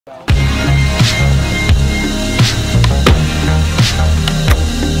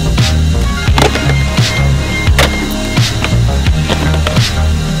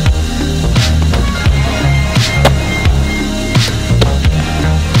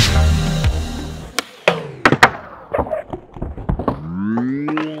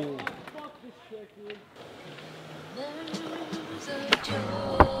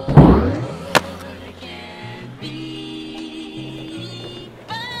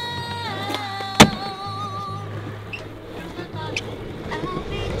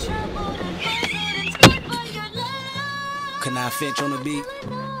Finch on the beat.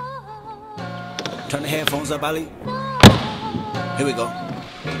 Turn the headphones up, Ali. Here we go.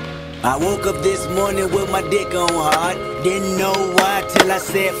 I woke up this morning with my dick on hard. Didn't know why till I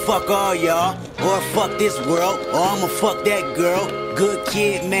said fuck all y'all. Or fuck this world, or I'ma fuck that girl. Good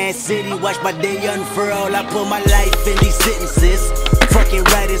kid, Man City, watch my day unfurl. I put my life in these sentences. Fucking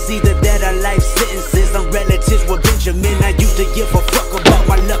right, it's either that or life sentences. I'm relatives with Benjamin. I used to give a fuck about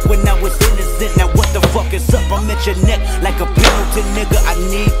my luck when I was innocent. Now what the fuck is up? I'm at your neck like a penalty, nigga. I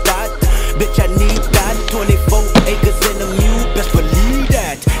need that, bitch, I need that. 24 acres in a mule, best believe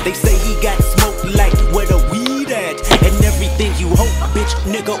that. They say he got smoke like where the weed at. And everything you hope, bitch,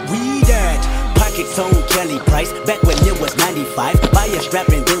 nigga, we that. Pockets on Kelly Price, back when it was 95. Buy a strap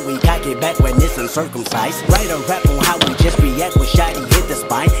and then we cock it back when it's uncircumcised. Write a rap on how we just react when shotty hit the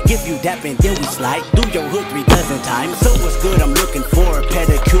spine. Give you dap and then we slide through your hood 3 dozen times. So what's good, I'm looking for a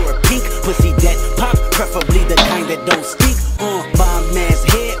pedicure, pink pussy that pop, preferably the kind that don't stink. Bomb man's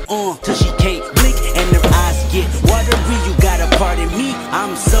head till she can't blink and her eyes get watery. You gotta pardon me,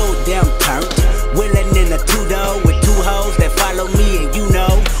 I'm so damn turned. Willin' in a two-door with 2 hoes that follow me, and you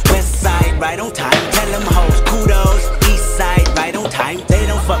know, west side right on time. Tell them hoes kudos, east side right on time. They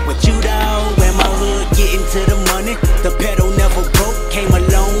don't fuck with you though. When my hood getting to the money, the pedal never broke. Came a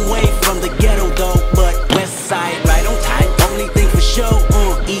long way from the ghetto though, but west side right on time. Only thing for sure,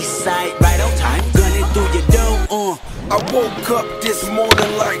 east side right on time. Gunning through your door, I woke up this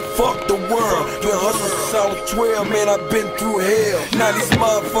morning like fuck the world. Been hustling since I was 12, man, I've been through hell. Now these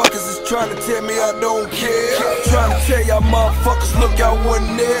motherfuckers is trying to tell me I don't care. Trying to tell y'all motherfuckers, look, I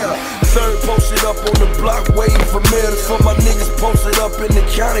wasn't there. Third posted up on the block waiting for mail. For my niggas posted up in the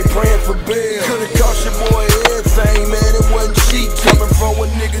county praying for bail. Could've cost your boy everything, man, it wasn't cheap. Coming from a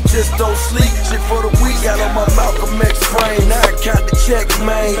nigga just don't sleep. Shit for the week, got on my Malcolm X frame. Now I count the checks,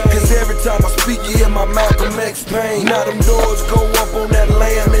 man, cause every time I speak you hear my Malcolm X pain. Now them doors go up on that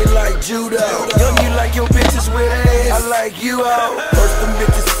lamb, they like judo. Young, you like your bitches with ass, I like you out. First them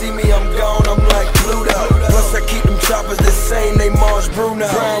bitches see me, I'm gone, I'm like Pluto. Plus I keep them choppers the same, they Mars Bruno.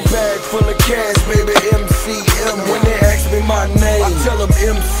 Brown bag full of cash, baby, MCM. When they ask me my name, I tell them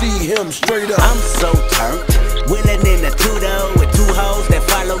MC him straight up. I'm so